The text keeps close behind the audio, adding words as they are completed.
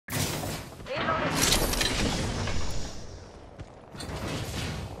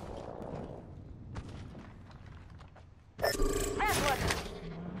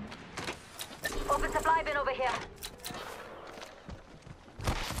here.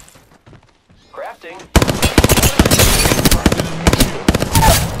 Crafting.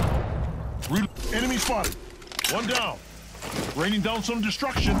 Enemy spotted. One down. Raining down some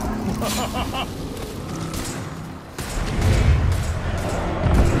destruction.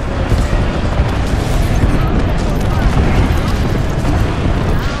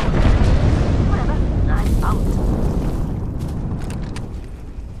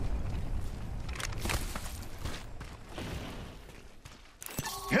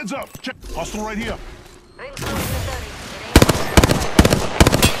 Heads up. Check. Hostile right here.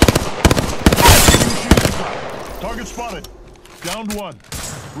 Target spotted. Downed one.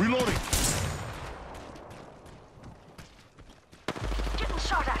 Reloading. Getting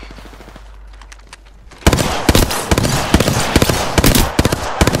shot at.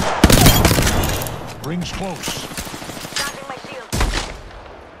 Rings close. Charging my shield.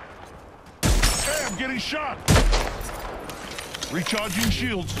 Hey, I'm getting shot. Recharging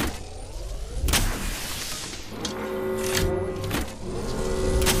shields.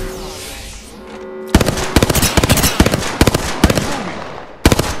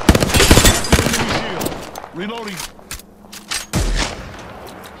 Reloading.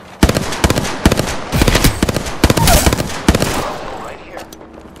 Right here.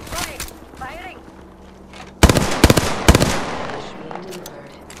 Firing.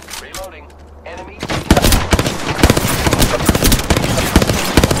 Reloading. Enemy.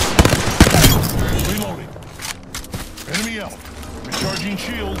 Reloading. Enemy out. Recharging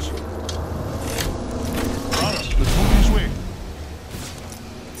shields. Got us. Let's move this way.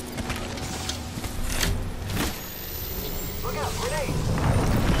 Look out, grenade.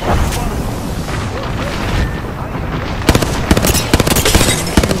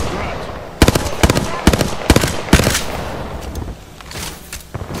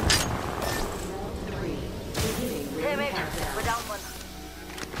 Hey, mate. We're down one.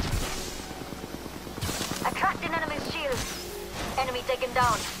 I cracked an enemy's shield. Enemy taken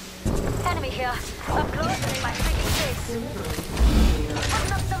down. Enemy here. Up close and in my freaking face.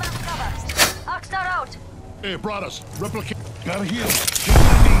 Putting up some else cover. Arcstar out. Hey, brought us. Replicate. Gotta heal. Take the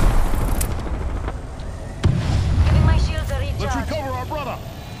knee. Giving my shields a recharge. Let's recover our brother.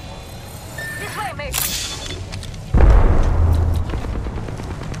 This way, mate.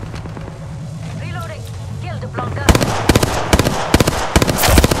 Reloading. Killed Blanca.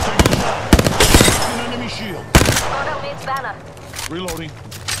 Taking a shot. An enemy shield. Brought out mate's banner. Reloading.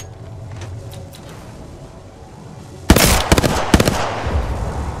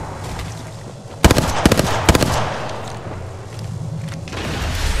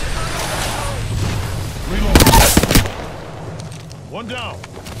 One down.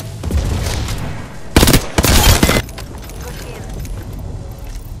 Good kill.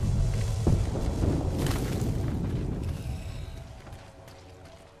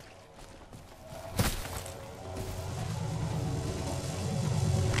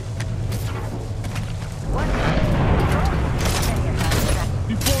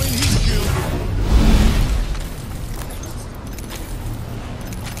 Deploying heat shield.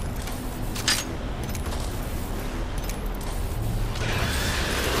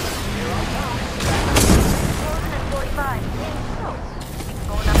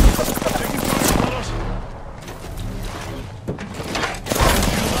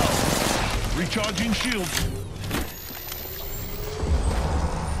 Recharging shields.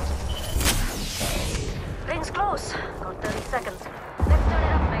 Rings close. Got 30 seconds. Let's turn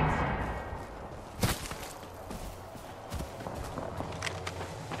it up, mates.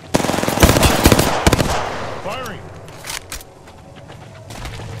 Firing.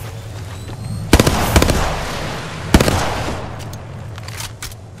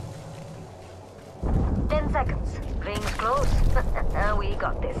 Seconds. Rings close. We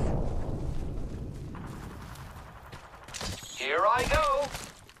got this. Here I go.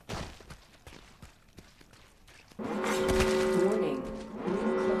 Warning.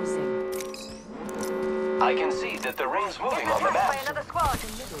 Ring closing. I can see that the ring's moving on the By map. another squad.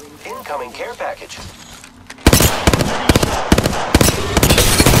 Incoming care package.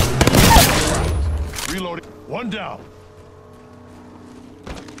 Reloading. One down.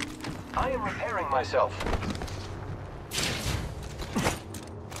 I am repairing myself.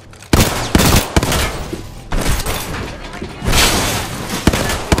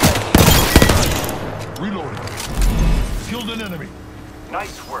 Reloading. Killed an enemy.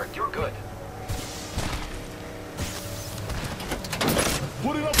 Nice work. You're good.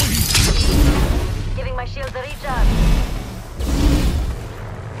 Putting up a heat. Giving my shields a recharge.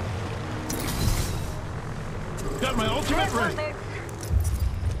 Got my ultimate ready. Mates.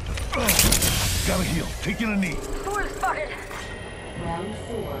 Got Gotta heal. Taking a knee. Fool spotted. Round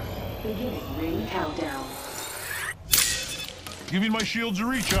 4. Beginning ring countdown. Giving my shields a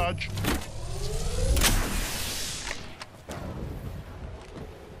recharge.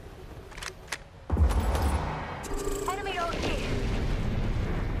 Enemy OT.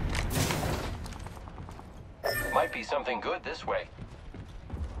 Might be something good this way.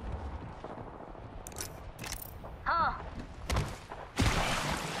 Huh.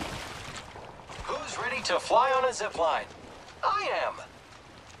 Who's ready to fly on a zip line? I am.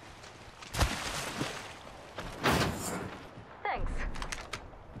 Thanks.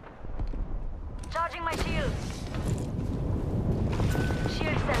 Charging my shields.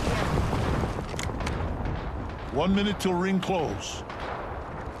 Shield cell here. 1 minute till ring close.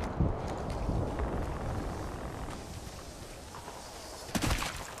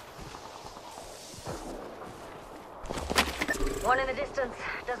 One in the distance.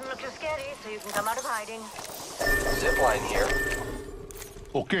 Doesn't look too scary, so you can come out of hiding. Zip line here.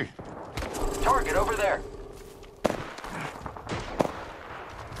 Okay. Target over there.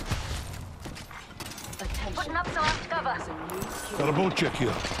 Attention. Putting up some armed cover. There's a new kill. Got a boat check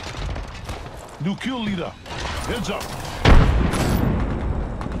here. New kill leader. Heads up.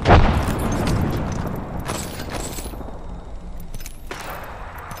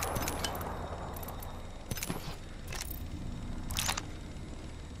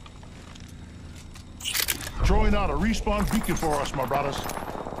 Throwing out a respawn beacon for us, my brothers.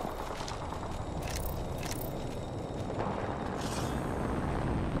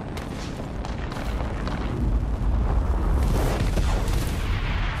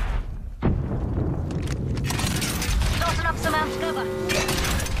 Tossing up some armed cover.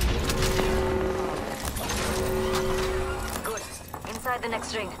 Good. Inside the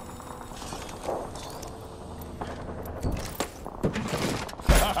next ring.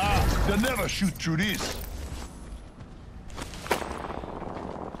 Haha, they'll never shoot through this.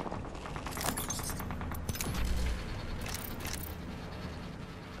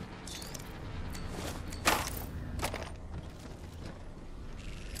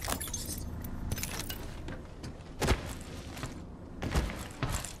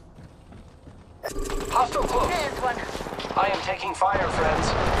 Hostile close. There's one. I am taking fire, friends.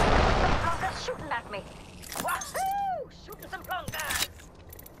 Some plunkers shooting at me. Wahoo! Shooting some plunkers.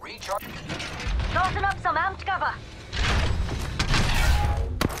 Recharge. Tossing up some amped cover.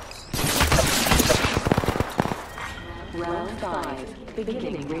 Round 5.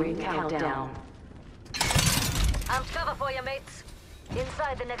 Beginning ring countdown. Amped cover for you, mates.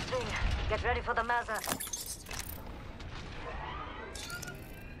 Inside the next ring. Get ready for the Mazza.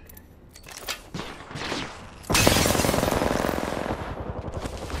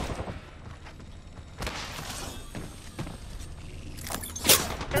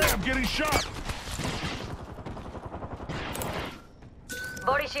 Hey, I'm getting shot.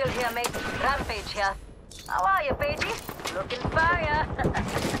 Body shield here, mate. Rampage here. How are you, Pagey? Looking fire.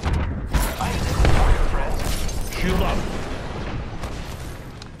 I am taking fire, friends. Shield up.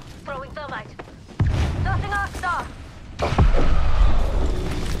 Throwing thermite. Tossing our star.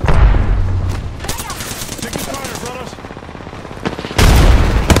 Taking fire, brothers.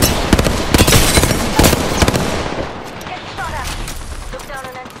 Get shot at. Look down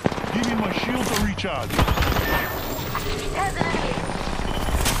and then. Giving my shields a recharge. There's an enemy.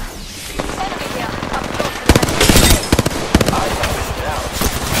 Enemy here. Up close to the I have it down.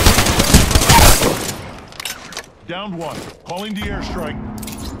 Downed one. Calling the airstrike.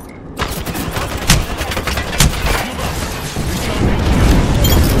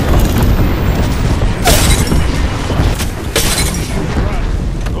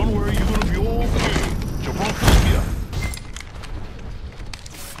 Don't worry, you're gonna be okay. Gibraltar's here.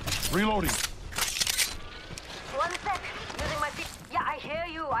 Reloading. One sec. Using my feet. Yeah, I hear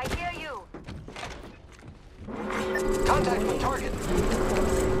you. I hear you. Contact with target.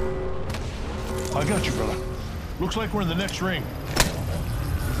 I got you, brother. Looks like we're in the next ring.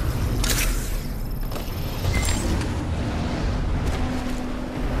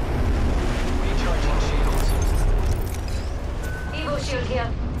 Recharging shields. Evo shield here.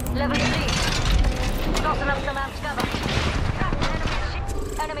 Level 3. Tossing up some amped cover.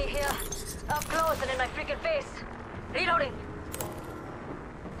 Enemy here. Up close and in my freaking face. Reloading.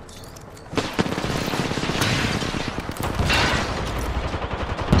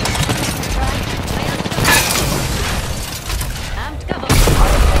 Amped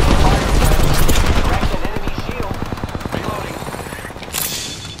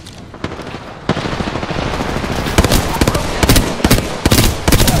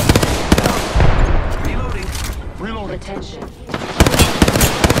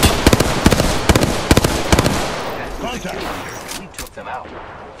them out.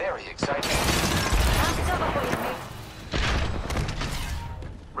 Very exciting. I'll cover for you, mate.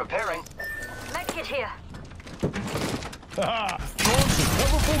 Repairing. Medkit here. Haha! Showing some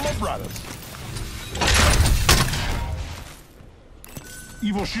cover for my brothers.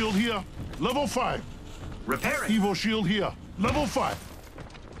 Evo shield here. Level 5. Repairing. Evo shield here. Level 5.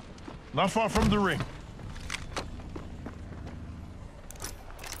 Not far from the ring.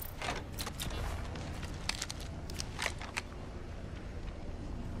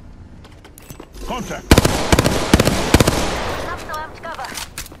 Contact. Enough to amped cover.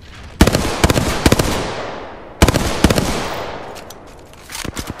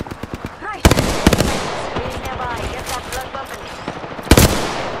 Right. Being nearby. Get that blood bumping.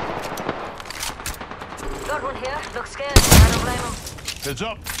 Got one here. Looks scared. I don't blame him. Heads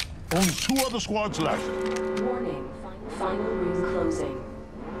up. Only 2 other squads left. Warning. Final ring closing.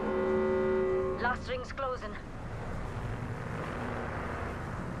 Last ring's closing.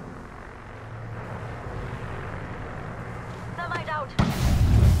 Thermite out.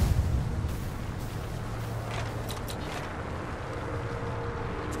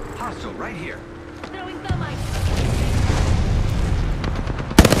 Hostile right here. Throwing thermite.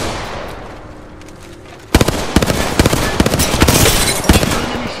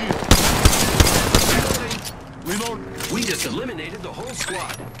 Enemy shield. Reload. We just eliminated the whole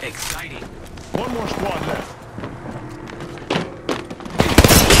squad. Exciting. 1 more squad left.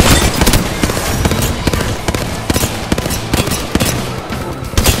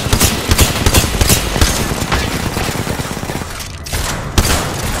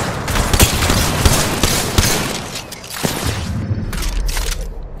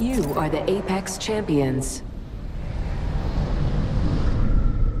 You are the Apex Champions.